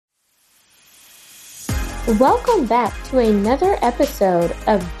Welcome back to another episode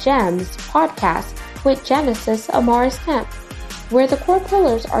of GEMS podcast with Genesis Amaris Kemp, where the core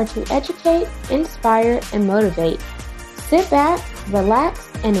pillars are to educate, inspire, and motivate. Sit back, relax,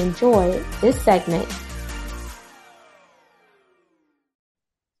 and enjoy this segment.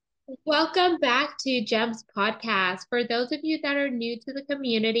 Welcome back to GEMS podcast. For those of you that are new to the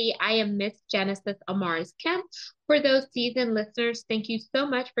community, I am Miss Genesis Amaris Kemp. For those seasoned listeners, thank you so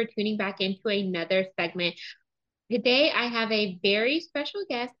much for tuning back into another segment. Today, I have a very special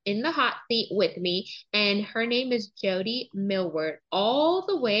guest in the hot seat with me, and her name is Jody Millward, all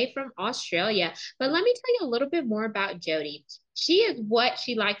the way from Australia. But let me tell you a little bit more about Jody. She is what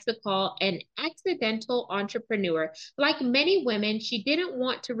she likes to call an accidental entrepreneur. Like many women, she didn't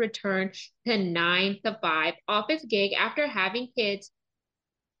want to return to 9 to 5 office gig after having kids.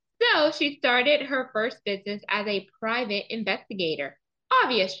 So she started her first business as a private investigator.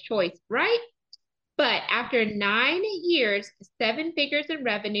 Obvious choice, right? But after 9 years, 7 figures in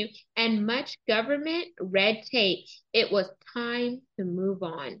revenue, and much government red tape, it was time to move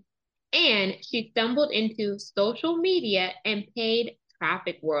on. And she stumbled into social media and paid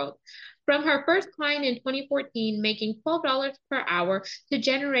traffic world. From her first client in 2014, making $12 per hour to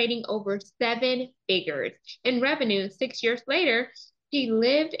generating over 7 figures in revenue 6 years later, she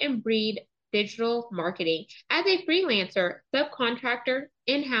lived and breathed digital marketing as a freelancer, subcontractor,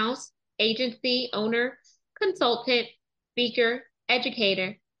 in-house, agency owner, consultant, speaker,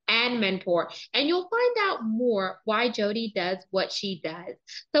 educator, and mentor. And you'll find out more why Jody does what she does.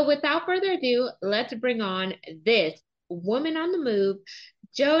 So without further ado, let's bring on this woman on the move,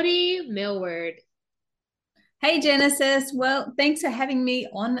 Jody Millward. Hey, Genesis. Well, thanks for having me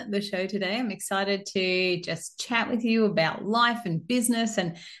on the show today. I'm excited to just chat with you about life and business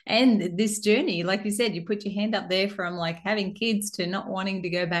and this journey. Like you said, you put your hand up there from like having kids to not wanting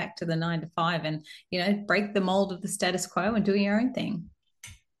to go back to the 9 to 5 and, break the mold of the status quo and doing your own thing.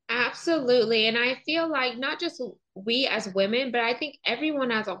 Absolutely. And I feel like not just we as women, but I think everyone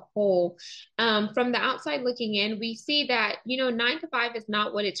as a whole, from the outside looking in, we see that, 9 to 5 is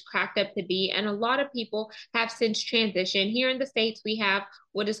not what it's cracked up to be. And a lot of people have since transitioned. Here in the States, we have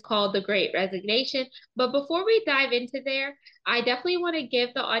what is called the Great Resignation. But before we dive into there, I definitely want to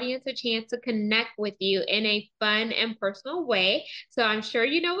give the audience a chance to connect with you in a fun and personal way. So I'm sure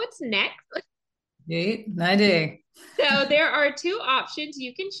you know what's next. Yeah, I do. So there are two options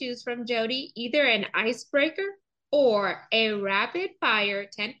you can choose from, Jody, either an icebreaker or a rapid fire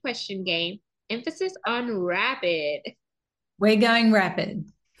 10 question game. Emphasis on rapid. We're going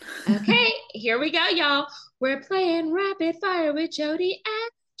rapid. Okay, here we go, y'all. We're playing rapid fire with Jody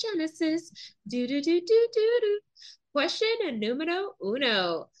and Genesis. Do do do do do do. Question numero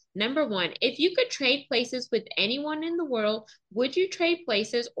uno. Number one, if you could trade places with anyone in the world, would you trade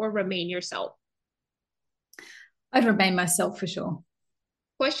places or remain yourself? I'd remain myself for sure.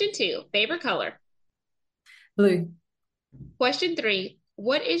 Question two, favorite color. Blue. Question three,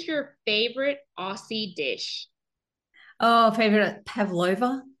 what is your favorite Aussie dish? Oh, favorite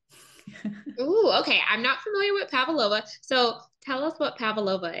pavlova. Ooh, okay. I'm not familiar with pavlova. So tell us what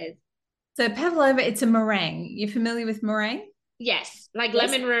pavlova is. So pavlova, it's a meringue. You familiar with meringue? Yes, like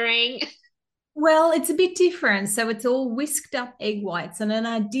Yes. lemon meringue. Well, it's a bit different. So it's all whisked up egg whites and an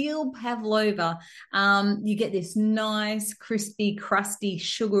ideal pavlova. You get this nice, crispy, crusty,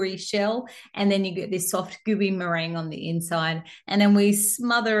 sugary shell, and then you get this soft, gooey meringue on the inside. And then we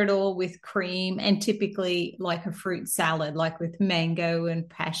smother it all with cream and typically like a fruit salad, like with mango and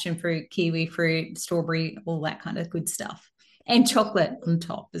passion fruit, kiwi fruit, strawberry, all that kind of good stuff. And chocolate on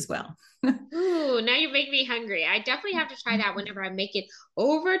top as well. Ooh, now you make me hungry. I definitely have to try that whenever I make it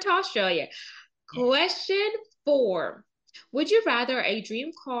over to Australia. Question four. Would you rather a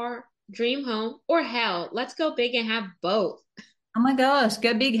dream car, dream home, or hell? Let's go big and have both. Oh my gosh,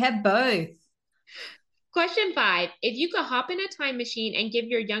 go big, have both. Question five. If you could hop in a time machine and give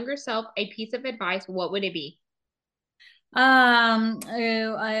your younger self a piece of advice, what would it be?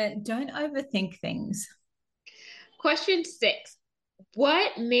 I don't overthink things. Question six.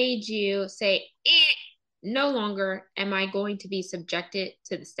 What made you say, no longer am I going to be subjected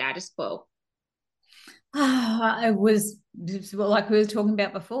to the status quo? I was well, like we were talking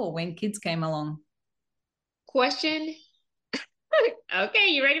about before when kids came along. Question. Okay,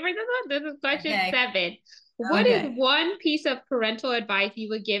 you ready for this one? This is question Okay. seven. What is Okay. one piece of parental advice you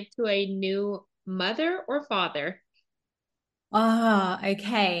would give to a new mother or father?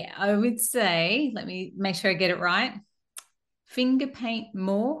 Okay. I would say, let me make sure I get it right. Finger paint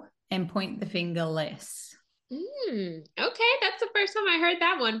more and point the finger less. Okay, that's the first time I heard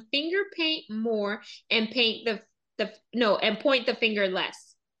that one. Finger paint more and paint the no and point the finger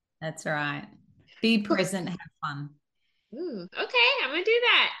less. That's right. Be present, have fun. Ooh, okay, I'm gonna do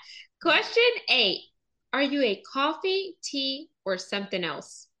that. Question 8. Are you a coffee, tea, or something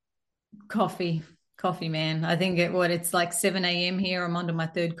else? Coffee, coffee, man. I think it's like 7 a.m. here. I'm onto my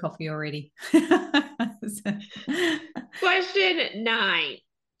third coffee already. Question 9.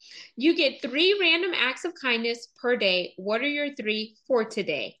 You get 3 random acts of kindness per day. What are your 3 for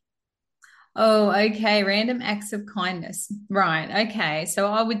today? Oh, okay. Random acts of kindness. Right. Okay. So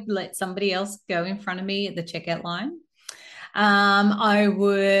I would let somebody else go in front of me at the checkout line. I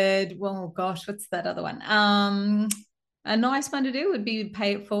would, well, gosh, what's that other one? A nice one to do would be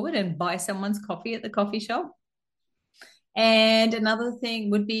pay it forward and buy someone's coffee at the coffee shop. And another thing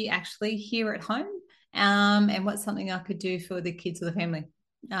would be actually here at home. And what's something I could do for the kids or the family?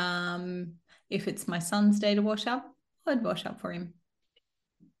 If it's my son's day to wash up, I'd wash up for him.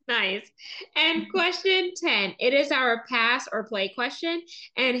 Nice. And question 10. It is our pass or play question.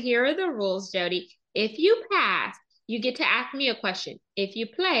 And here are the rules, Jody. If you pass, you get to ask me a question. If you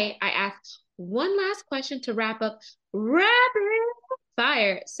play, I ask one last question to wrap up rapid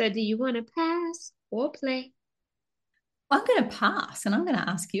fire. So do you want to pass or play? I'm going to pass and I'm going to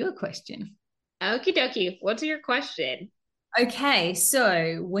ask you a question. Okie dokie. What's your question? Okay,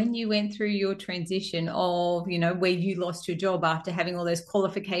 so when you went through your transition of, where you lost your job after having all those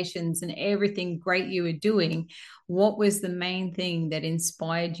qualifications and everything great you were doing, what was the main thing that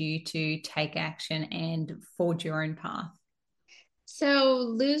inspired you to take action and forge your own path? So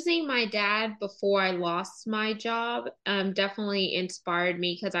losing my dad before I lost my job definitely inspired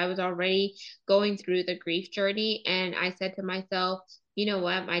me because I was already going through the grief journey. And I said to myself, you know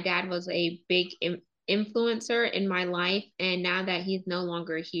what? My dad was a big influencer in my life. And now that he's no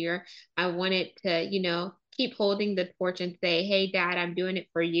longer here, I wanted to, keep holding the torch and say, hey, dad, I'm doing it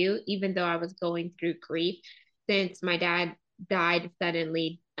for you, even though I was going through grief since my dad died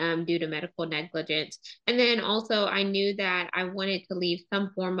suddenly due to medical negligence. And then also, I knew that I wanted to leave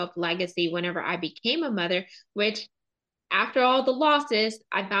some form of legacy whenever I became a mother, which after all the losses,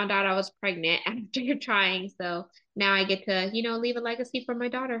 I found out I was pregnant after trying. So now I get to, leave a legacy for my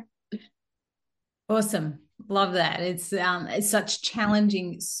daughter. Awesome. Love that. It's such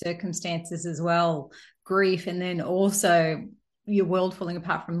challenging circumstances as well, grief, and then also your world falling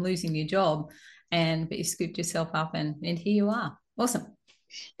apart from losing your job. But you scooped yourself up and here you are. Awesome.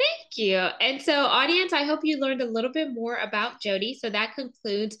 Thank you. And so, audience, I hope you learned a little bit more about Jody. So that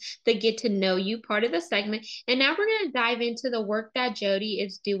concludes the get to know you part of the segment. And now we're going to dive into the work that Jody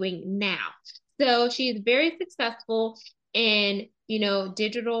is doing now. So she is very successful in,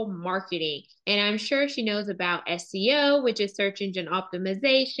 digital marketing. And I'm sure she knows about SEO, which is search engine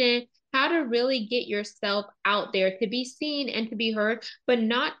optimization, how to really get yourself out there to be seen and to be heard, but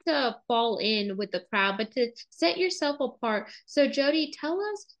not to fall in with the crowd, but to set yourself apart. So, Jody, tell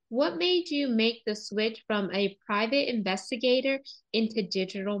us what made you make the switch from a private investigator into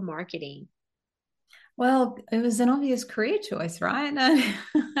digital marketing? Well, it was an obvious career choice, right?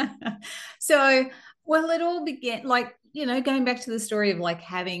 So, well, it all began like, going back to the story of like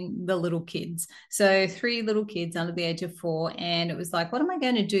having the little kids. So, 3 little kids under the age of 4. And it was like, what am I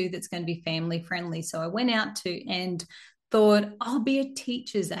going to do that's going to be family friendly? So, I went out to and thought, I'll be a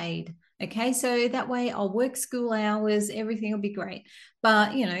teacher's aide. Okay, so that way I'll work school hours, everything will be great.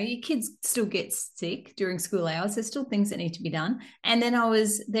 But your kids still get sick during school hours. There's still things that need to be done. And then I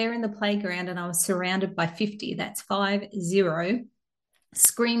was there in the playground and I was surrounded by 50, that's 50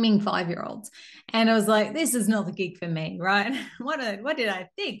 screaming 5-year-olds. And I was like, this is not the gig for me, right? What did I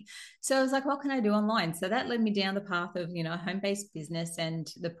think? So I was like, what can I do online? So that led me down the path of, home-based business and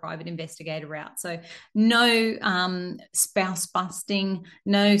the private investigator route. So no spouse busting,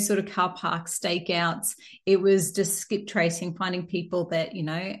 no sort of car park stakeouts. It was just skip tracing, finding people that,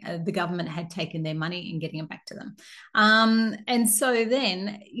 the government had taken their money and getting it back to them. And so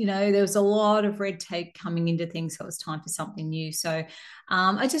then, there was a lot of red tape coming into things. So it was time for something new. So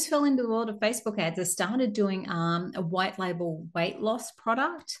I just fell into the world of Facebook ads. I started doing a white label weight loss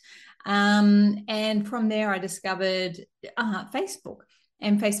product. And from there, I discovered Facebook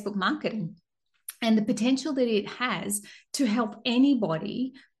and Facebook marketing and the potential that it has to help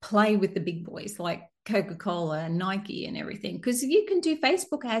anybody play with the big boys like Coca-Cola and Nike and everything, because you can do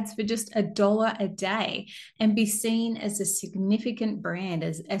Facebook ads for just $1 a day and be seen as a significant brand,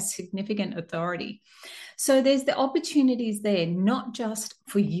 as a significant authority. So there's the opportunities there, not just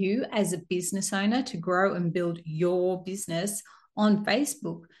for you as a business owner to grow and build your business on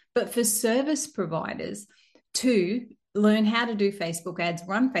Facebook, but for service providers to learn how to do Facebook ads,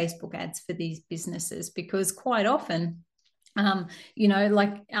 run Facebook ads for these businesses, because quite often,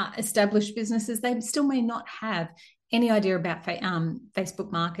 established businesses, they still may not have any idea about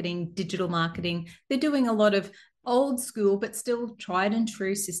Facebook marketing, digital marketing, they're doing a lot of old school, but still tried and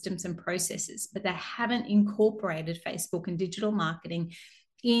true systems and processes, but they haven't incorporated Facebook and digital marketing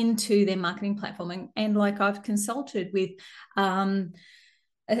into their marketing platform. And like I've consulted with an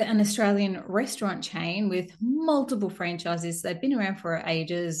Australian restaurant chain with multiple franchises. They've been around for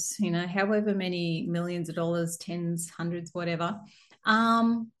ages, however many millions of dollars, tens, hundreds, whatever.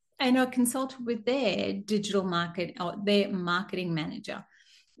 And I consulted with their digital market, or their marketing manager,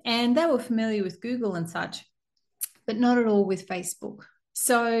 and they were familiar with Google and such, but not at all with Facebook.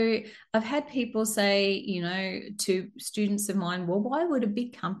 So I've had people say, to students of mine, well, why would a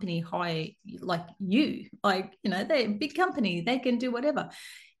big company hire like you? Like, they're a big company, they can do whatever.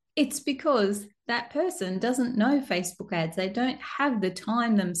 It's because that person doesn't know Facebook ads. They don't have the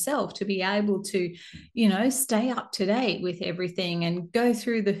time themselves to be able to, stay up to date with everything and go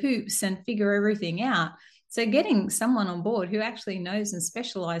through the hoops and figure everything out. So getting someone on board who actually knows and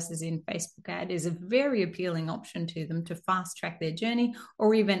specializes in Facebook ad is a very appealing option to them to fast track their journey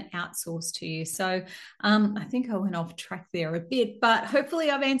or even outsource to you. So I think I went off track there a bit, but hopefully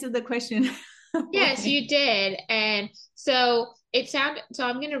I've answered the question. Yes, you did. And so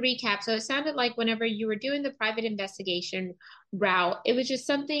I'm going to recap. So it sounded like whenever you were doing the private investigation route, it was just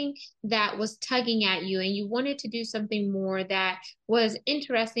something that was tugging at you and you wanted to do something more that was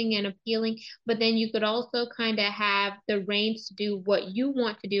interesting and appealing, but then you could also kind of have the reins to do what you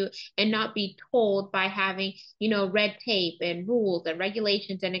want to do and not be told by having, red tape and rules and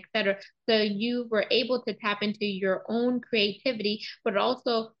regulations and et cetera. So you were able to tap into your own creativity, but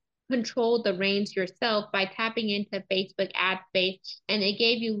also control the reins yourself by tapping into Facebook ad space, and it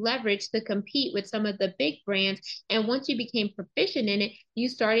gave you leverage to compete with some of the big brands. And once you became proficient in it, you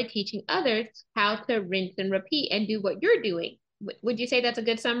started teaching others how to rinse and repeat and do what you're doing. Would you say that's a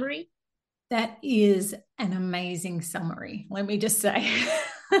good summary? That is an amazing summary. Let me just say,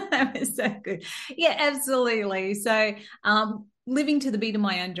 that was so good. Yeah, absolutely. So, living to the beat of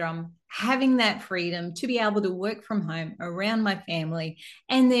my own drum, having that freedom to be able to work from home around my family,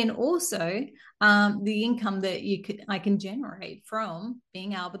 and then also the income that I can generate from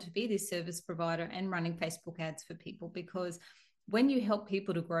being able to be this service provider and running Facebook ads for people. Because when you help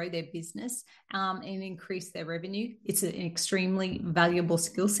people to grow their business and increase their revenue, it's an extremely valuable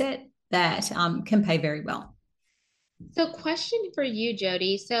skill set that can pay very well. So, question for you,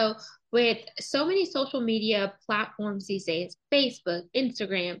 Jody. So, with so many social media platforms these days, Facebook,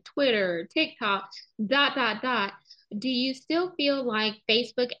 Instagram, Twitter, TikTok, dot, dot, dot, do you still feel like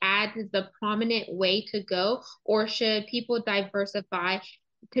Facebook ads is the prominent way to go, or should people diversify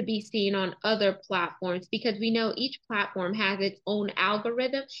to be seen on other platforms? Because we know each platform has its own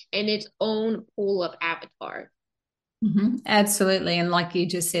algorithm and its own pool of avatars. Mm-hmm. Absolutely. And like you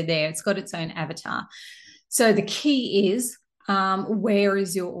just said there, it's got its own avatar. So the key is where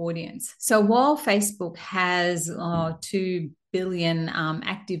is your audience? So while Facebook has 2 billion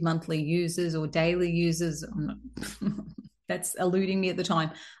active monthly users or daily users, that's eluding me at the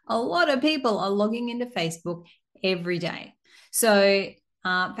time, a lot of people are logging into Facebook every day. So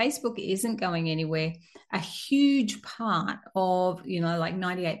Facebook isn't going anywhere. A huge part of, like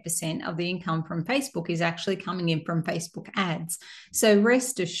 98% of the income from Facebook is actually coming in from Facebook ads. So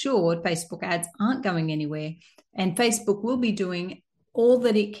rest assured, Facebook ads aren't going anywhere. And Facebook will be doing all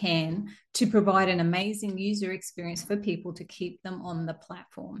that it can to provide an amazing user experience for people to keep them on the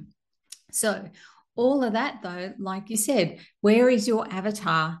platform. So all of that, though, like you said, where is your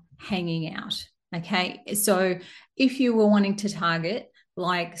avatar hanging out? Okay. So if you were wanting to target,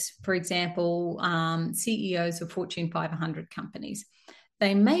 like, for example, CEOs of Fortune 500 companies,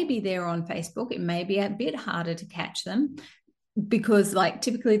 they may be there on Facebook. It may be a bit harder to catch them because, like,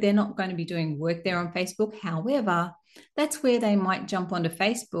 typically they're not going to be doing work there on Facebook. However, that's where they might jump onto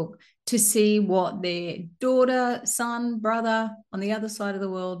Facebook to see what their daughter, son, brother on the other side of the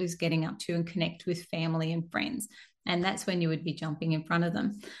world is getting up to and connect with family and friends. And that's when you would be jumping in front of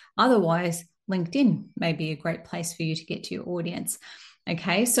them. Otherwise, LinkedIn may be a great place for you to get to your audience.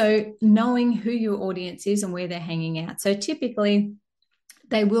 Okay, so knowing who your audience is and where they're hanging out. So typically,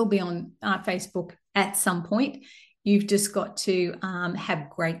 they will be on Facebook at some point. You've just got to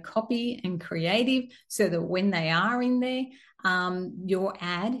have great copy and creative so that when they are in there, your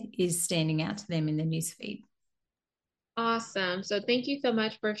ad is standing out to them in the newsfeed. Awesome. So thank you so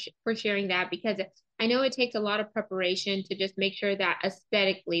much for sharing that, because I know it takes a lot of preparation to just make sure that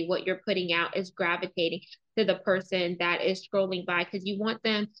aesthetically what you're putting out is gravitating to the person that is scrolling by, because you want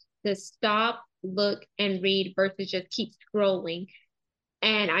them to stop, look, and read versus just keep scrolling.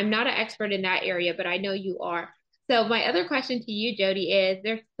 And I'm not an expert in that area, but I know you are. So my other question to you, Jody, is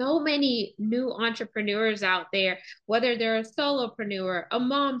there's so many new entrepreneurs out there, whether they're a solopreneur, a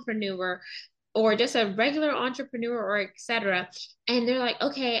mompreneur, or just a regular entrepreneur or etc. And they're like,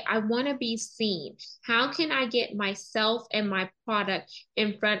 okay, I want to be seen. How can I get myself and my product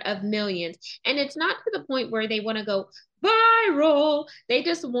in front of millions? And it's not to the point where they want to go viral. They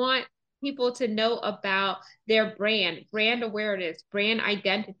just want people to know about their brand awareness, brand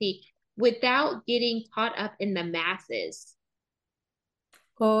identity without getting caught up in the masses.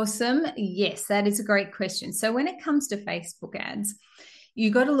 Awesome. Yes, that is a great question. So when it comes to Facebook ads,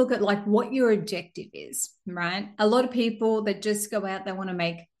 you got to look at like what your objective is, right? A lot of people that just go out, they want to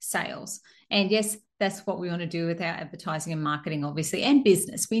make sales. And yes, that's what we want to do with our advertising and marketing, obviously, and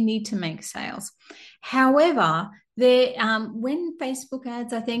business. We need to make sales. However, when Facebook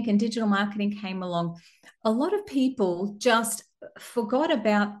ads, I think, and digital marketing came along, a lot of people just forgot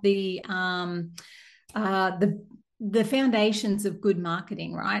about the foundations of good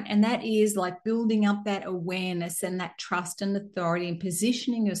marketing, right? And that is like building up that awareness and that trust and authority and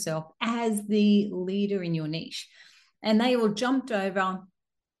positioning yourself as the leader in your niche. And they all jumped over,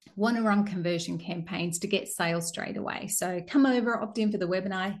 want to run conversion campaigns to get sales straight away. So come over, opt in for the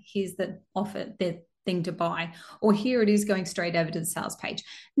webinar. Here's the offer, the thing to buy, or here it is going straight over to the sales page.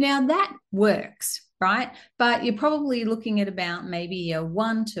 Now that works, right? But you're probably looking at about maybe a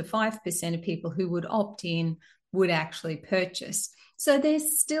 1 to 5% of people who would opt in would actually purchase. So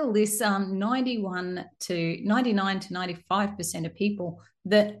there's still this 99 to 95% of people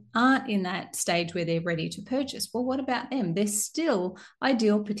that aren't in that stage where they're ready to purchase. Well, what about them? They're still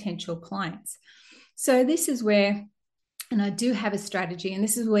ideal potential clients. So this is where, and I do have a strategy, and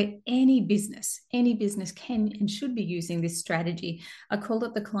this is where any business can and should be using this strategy. I call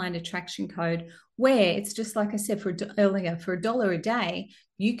it the client attraction code, where it's just like I said earlier, for $1 a day,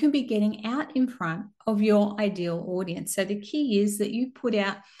 you can be getting out in front of your ideal audience. So the key is that you put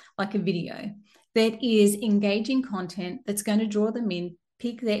out like a video that is engaging content that's going to draw them in,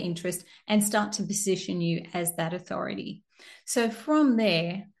 pique their interest, and start to position you as that authority. So from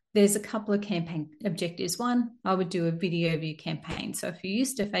there's a couple of campaign objectives. One, I would do a video view campaign. So if you're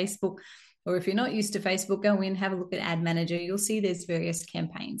used to Facebook, or if you're not used to Facebook, go in, have a look at Ad Manager. You'll see there's various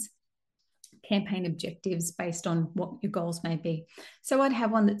campaign objectives based on what your goals may be. So I'd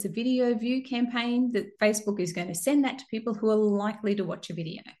have one that's a video view campaign that Facebook is going to send that to people who are likely to watch a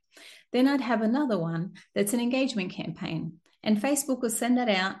video. Then I'd have another one that's an engagement campaign, and Facebook will send that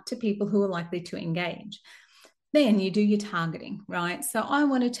out to people who are likely to engage. Then you do your targeting, right? So I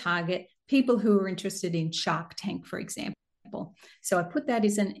want to target people who are interested in Shark Tank, for example. So I put that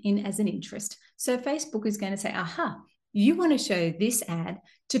as an interest. So Facebook is going to say, aha, you want to show this ad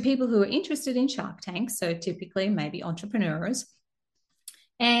to people who are interested in Shark Tank. So typically maybe entrepreneurs.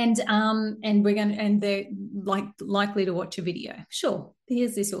 And they're likely to watch a video. Sure,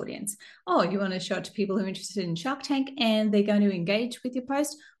 here's this audience. Oh, you want to show it to people who are interested in Shark Tank and they're going to engage with your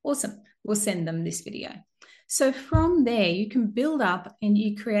post? Awesome. We'll send them this video. So from there, you can build up and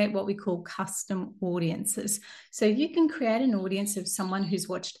you create what we call custom audiences. So you can create an audience of someone who's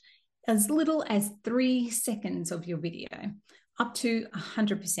watched as little as 3 seconds of your video, up to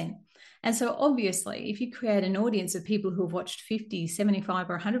 100%. And so obviously, if you create an audience of people who have watched 50, 75,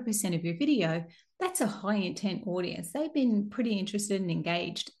 or 100% of your video, that's a high intent audience. They've been pretty interested and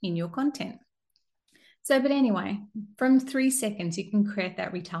engaged in your content. So, but anyway, from 3 seconds, you can create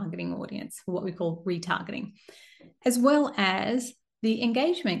that retargeting audience, what we call retargeting, as well as the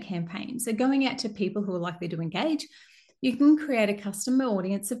engagement campaigns. So going out to people who are likely to engage, you can create a customer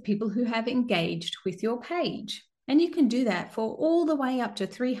audience of people who have engaged with your page. And you can do that for all the way up to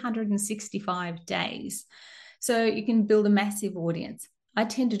 365 days. So you can build a massive audience. I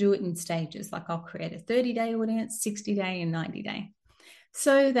tend to do it in stages, like I'll create a 30-day audience, 60-day, and 90-day.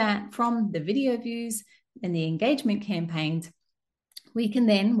 So that from the video views and the engagement campaigns, we can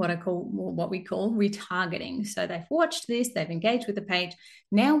then what we call retargeting. So they've watched this, they've engaged with the page.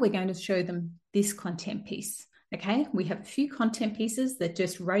 Now we're going to show them this content piece. Okay, we have a few content pieces that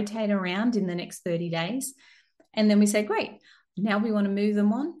just rotate around in the next 30 days. And then we say, great, now we want to move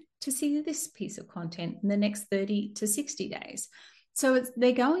them on to see this piece of content in the next 30 to 60 days. So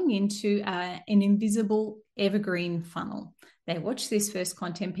they're going into an invisible evergreen funnel. They watch this first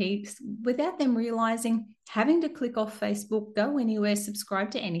content piece without them realizing, having to click off Facebook, go anywhere,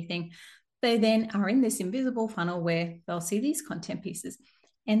 subscribe to anything. They then are in this invisible funnel where they'll see these content pieces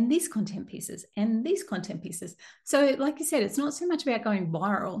and these content pieces and these content pieces. So like you said, it's not so much about going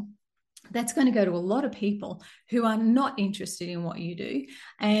viral. That's going to go to a lot of people who are not interested in what you do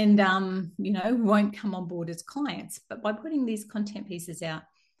and, won't come on board as clients. But by putting these content pieces out,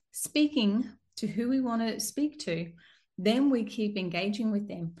 speaking to who we want to speak to. Then we keep engaging with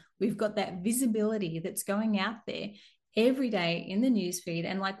them. We've got that visibility that's going out there every day in the newsfeed.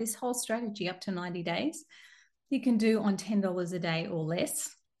 And like this whole strategy up to 90 days, you can do on $10 a day or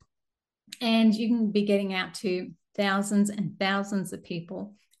less. And you can be getting out to thousands and thousands of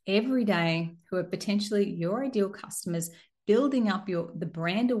people every day who are potentially your ideal customers, building up the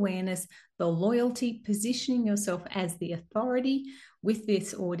brand awareness, the loyalty, positioning yourself as the authority with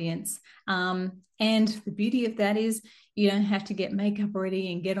this audience. And the beauty of that is you don't have to get makeup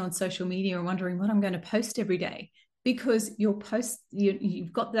ready and get on social media and wondering what I'm going to post every day, because your post,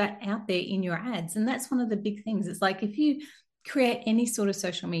 you've got that out there in your ads. And that's one of the big things. It's like if you create any sort of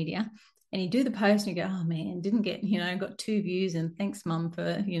social media and you do the post and you go, oh man, didn't get, got 2 views, and thanks mum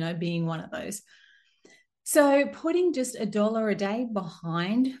for, being one of those. So putting just $1 a day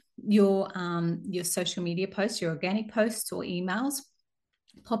behind your social media posts, your organic posts or emails,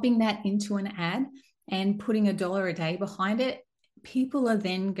 popping that into an ad and putting $1 a day behind it, people are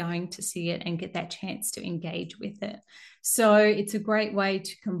then going to see it and get that chance to engage with it. So it's a great way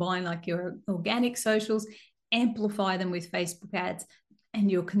to combine like your organic socials, amplify them with Facebook ads, and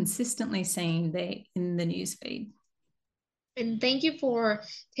you're consistently seen there in the newsfeed. And thank you for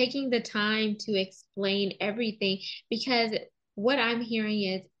taking the time to explain everything, because what I'm hearing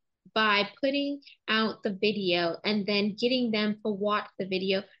is by putting out the video and then getting them to watch the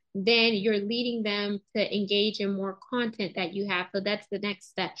video, then you're leading them to engage in more content that you have. So that's the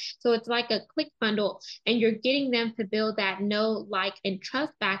next step. So it's like a click bundle, and you're getting them to build that know, like, and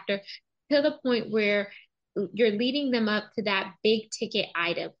trust factor to the point where you're leading them up to that big ticket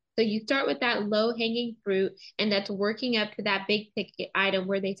item. So you start with that low hanging fruit, and that's working up to that big ticket item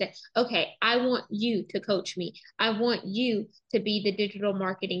where they say, okay, I want you to coach me. I want you to be the digital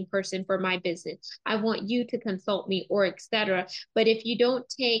marketing person for my business. I want you to consult me, or etc. But if you don't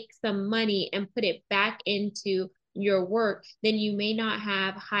take some money and put it back into your work, then you may not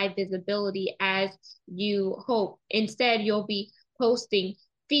have high visibility as you hope. Instead, you'll be posting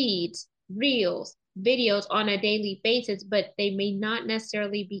feeds, reels, videos on a daily basis, but they may not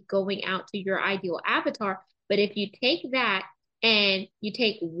necessarily be going out to your ideal avatar. But if you take that and you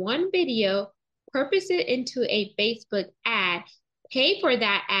take one video, purpose it into a Facebook ad, pay for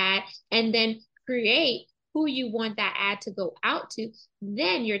that ad, and then create who you want that ad to go out to,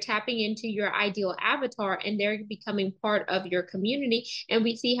 then you're tapping into your ideal avatar and they're becoming part of your community. And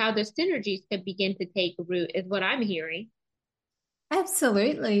we see how the synergies could begin to take root, is what I'm hearing.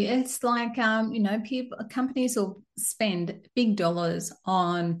 Absolutely. It's like, companies will spend big dollars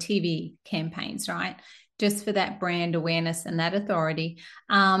on TV campaigns, right? Just for that brand awareness and that authority.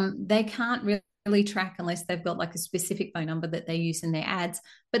 They can't really track, unless they've got like a specific phone number that they use in their ads,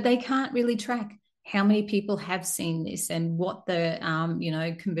 but they can't really track how many people have seen this and what the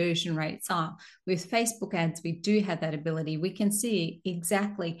conversion rates are. With Facebook ads, we do have that ability. We can see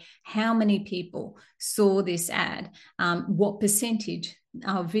exactly how many people saw this ad, what percentage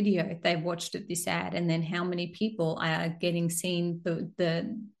of video they watched of this ad, and then how many people are getting seen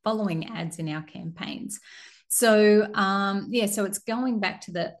the following ads in our campaigns. So so it's going back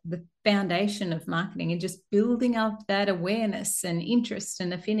to the foundation of marketing and just building up that awareness and interest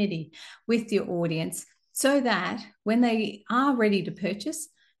and affinity with your audience, so that when they are ready to purchase,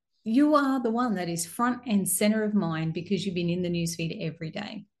 you are the one that is front and center of mind because you've been in the newsfeed every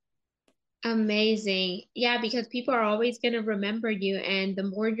day. Amazing. Yeah, because people are always going to remember you. And the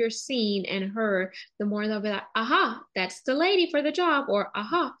more you're seen and heard, the more they'll be like, aha, that's the lady for the job, or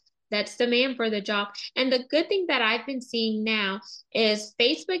aha, that's the man for the job. And the good thing that I've been seeing now is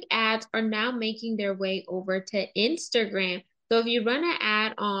Facebook ads are now making their way over to Instagram. So if you run an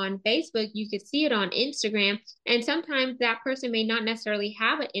ad on Facebook, you could see it on Instagram. And sometimes that person may not necessarily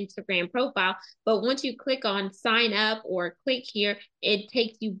have an Instagram profile, but once you click on sign up or click here, it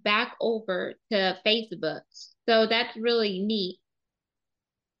takes you back over to Facebook. So that's really neat.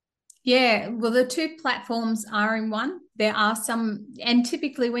 Yeah, well, the 2 platforms are in one. There are some, and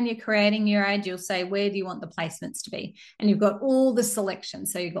typically when you're creating your ad, you'll say, where do you want the placements to be? And you've got all the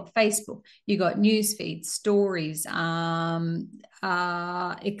selections. So you've got Facebook, you've got newsfeed, stories,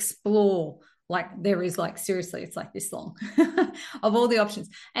 explore. Like there is like, seriously, it's like this long of all the options.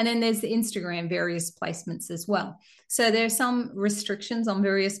 And then there's the Instagram various placements as well. So there's some restrictions on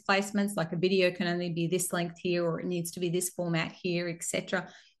various placements, like a video can only be this length here, or it needs to be this format here, etc.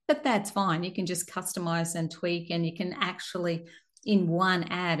 But that's fine. You can just customize and tweak, and you can actually, in one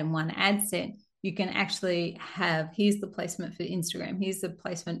ad and one ad set, you can actually have, here's the placement for Instagram, here's the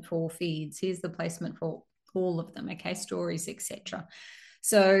placement for feeds, here's the placement for all of them, okay, stories, etc.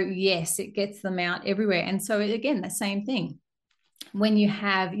 So yes, it gets them out everywhere. And so again, the same thing. when you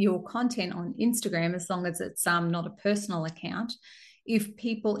have your content on Instagram, as long as it's not a personal account, if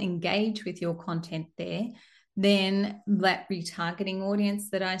people engage with your content there, then that retargeting audience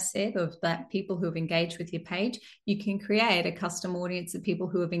that I said, of that people who have engaged with your page, you can create a custom audience of people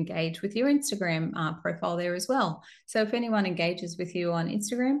who have engaged with your Instagram profile there as well. So if anyone engages with you on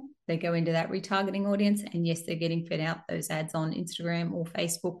Instagram, they go into that retargeting audience, and yes, they're getting fed out those ads on Instagram or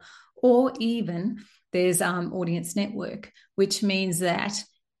Facebook, or even there's audience network, which means that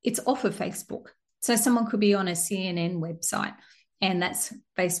it's off of Facebook. So someone could be on a CNN website, and that's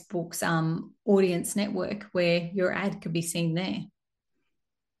Facebook's audience network, where your ad could be seen there.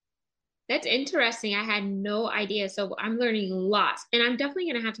 That's interesting. I had no idea. So I'm learning lots. And I'm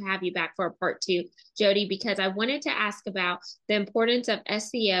definitely going to have you back for a part two, Jody, because I wanted to ask about the importance of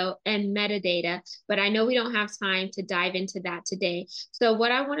SEO and metadata, but I know we don't have time to dive into that today. So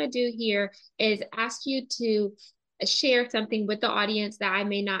what I want to do here is ask you to share something with the audience that I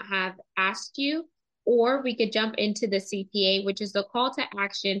may not have asked you, or we could jump into the CTA, which is the call to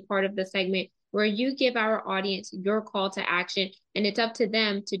action part of the segment, where you give our audience your call to action, and it's up to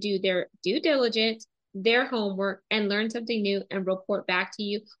them to do their due diligence, their homework, and learn something new and report back to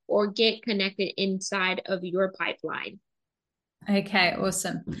you or get connected inside of your pipeline. Okay,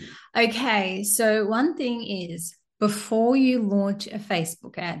 awesome. Okay, so one thing is, before you launch a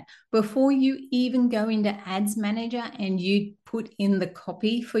Facebook ad, before you even go into Ads Manager and you put in the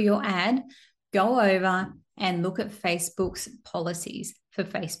copy for your ad, go over and look at Facebook's policies for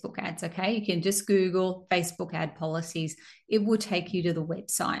Facebook ads. Okay, you can just Google Facebook ad policies. It will take you to the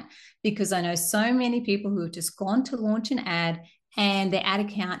website, because I know so many people who have just gone to launch an ad and their ad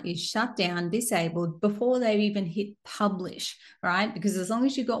account is shut down, disabled, before they've even hit publish, right? Because as long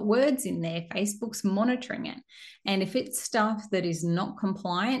as you've got words in there, Facebook's monitoring it. And if it's stuff that is not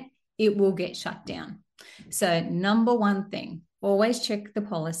compliant, it will get shut down. So number one thing, always check the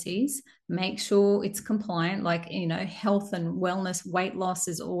policies, make sure it's compliant. Like, health and wellness, weight loss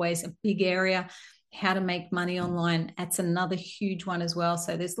is always a big area. How to make money online, that's another huge one as well.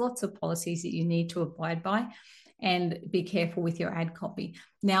 So there's lots of policies that you need to abide by, and be careful with your ad copy.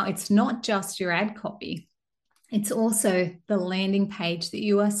 Now, it's not just your ad copy. It's also the landing page that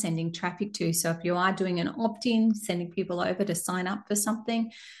you are sending traffic to. So if you are doing an opt-in, sending people over to sign up for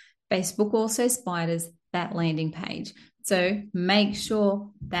something, Facebook also spiders that landing page. So make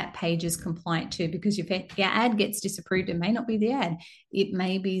sure that page is compliant too, because if your ad gets disapproved, it may not be the ad, it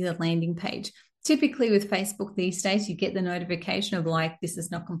may be the landing page. Typically with Facebook these days, you get the notification of like, this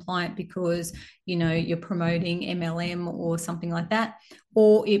is not compliant because, you're promoting MLM or something like that.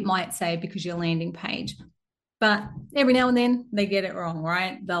 Or it might say because your landing page. But every now and then they get it wrong,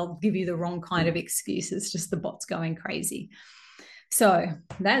 right? They'll give you the wrong kind of excuses, just the bot's going crazy. So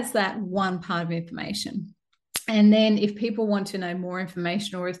that's that one part of information. And then if people want to know more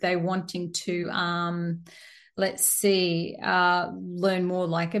information, or if they're wanting to, learn more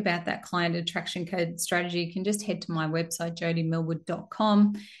like about that client attraction code strategy, you can just head to my website,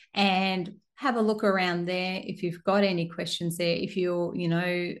 jodymillwood.com, and have a look around there. If you've got any questions there, if you're,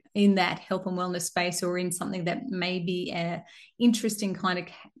 in that health and wellness space, or in something that may be an interesting kind of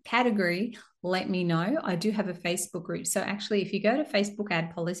category, let me know. I do have a Facebook group. So actually, if you go to Facebook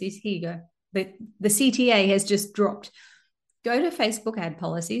ad policies, here you go. The CTA has just dropped. Go to Facebook ad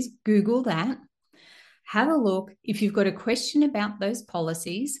policies, Google that, have a look. If you've got a question about those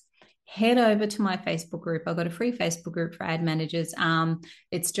policies, head over to my Facebook group. I've got a free Facebook group for ad managers.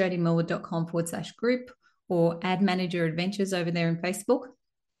 It's jodymillwood.com/group, or Ad Manager Adventures over there in Facebook.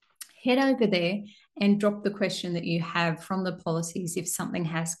 Head over there and drop the question that you have from the policies if something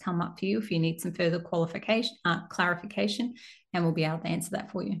has come up for you, if you need some further clarification, and we'll be able to answer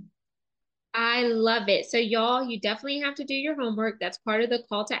that for you. I love it. So y'all, you definitely have to do your homework. That's part of the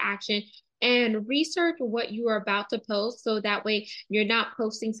call to action, and research what you are about to post, so that way you're not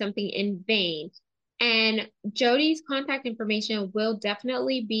posting something in vain. And Jody's contact information will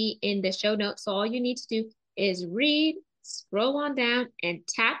definitely be in the show notes. So all you need to do is read, scroll on down, and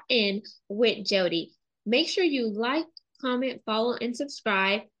tap in with Jody. Make sure you like, comment, follow, and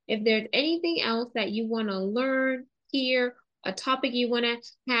subscribe. If there's anything else that you want to learn, hear, a topic you want to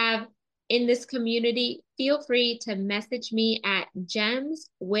have in this community, feel free to message me at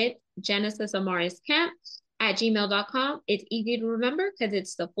gemswithgenesisamariscamp@gmail.com. It's easy to remember because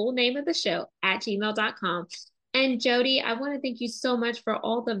it's the full name of the show, @gmail.com. And Jody, I want to thank you so much for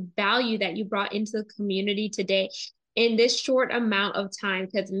all the value that you brought into the community today in this short amount of time,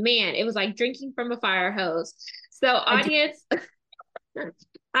 because man, it was like drinking from a fire hose. So audience,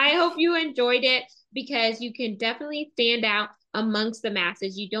 I hope you enjoyed it, because you can definitely stand out amongst the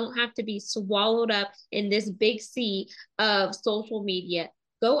masses. You don't have to be swallowed up in this big sea of social media.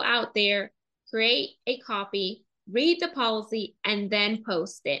 Go out there, create a copy, read the policy, and then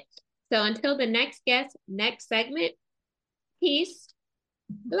post it. So until the next guest, next segment, peace,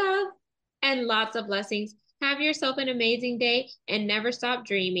 love, and lots of blessings. Have yourself an amazing day and never stop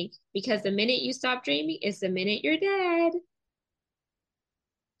dreaming, because the minute you stop dreaming is the minute you're dead.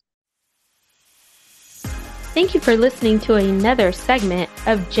 Thank you for listening to another segment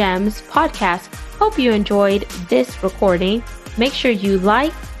of GEMS Podcast. Hope you enjoyed this recording. Make sure you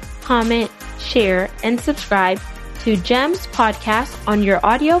like, comment, share, and subscribe to GEMS Podcast on your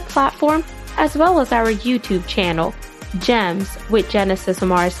audio platform, as well as our YouTube channel, GEMS with Genesis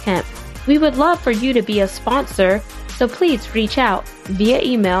Amaris Kemp. We would love for you to be a sponsor, so please reach out via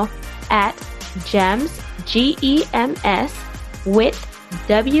email at GEMS, GEMS, with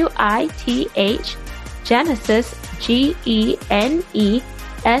WITH, Genesis, GENESIS,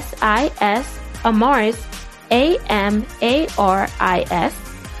 Amaris, AMARIS,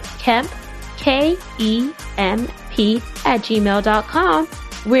 Kemp, KEMP @gmail.com,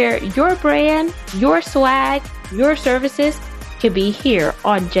 where your brand, your swag, your services could be here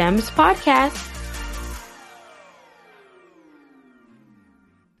on GEMS Podcast.